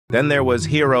Then there was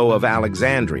Hero of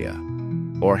Alexandria,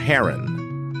 or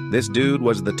Heron. This dude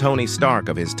was the Tony Stark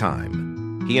of his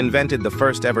time. He invented the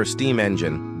first ever steam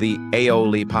engine, the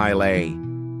Aeoli Pilot.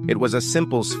 It was a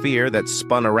simple sphere that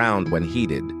spun around when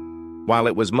heated. While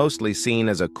it was mostly seen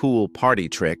as a cool party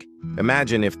trick,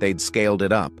 imagine if they'd scaled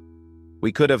it up.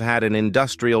 We could have had an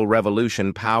industrial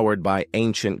revolution powered by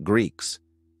ancient Greeks.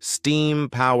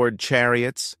 Steam-powered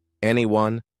chariots,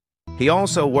 anyone? He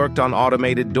also worked on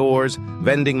automated doors,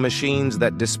 vending machines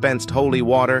that dispensed holy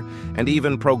water, and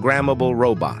even programmable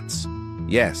robots.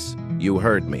 Yes, you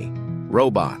heard me.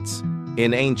 Robots.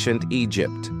 In ancient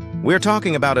Egypt. We're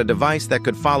talking about a device that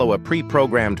could follow a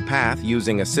pre-programmed path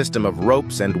using a system of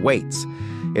ropes and weights.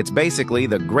 It's basically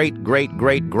the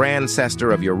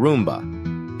great-great-great-grandcestor of your Roomba.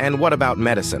 And what about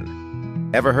medicine?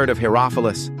 Ever heard of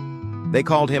Herophilus? They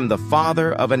called him the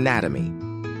father of anatomy.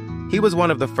 He was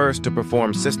one of the first to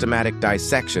perform systematic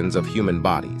dissections of human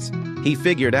bodies. He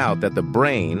figured out that the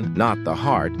brain, not the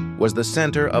heart, was the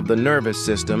center of the nervous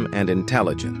system and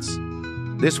intelligence.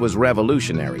 This was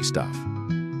revolutionary stuff.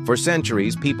 For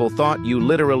centuries, people thought you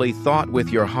literally thought with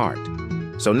your heart.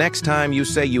 So next time you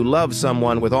say you love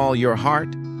someone with all your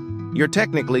heart, you're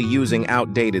technically using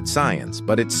outdated science,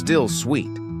 but it's still sweet.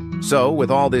 So, with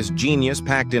all this genius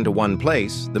packed into one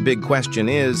place, the big question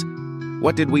is,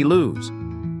 what did we lose?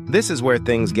 This is where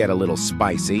things get a little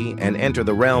spicy and enter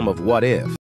the realm of what if.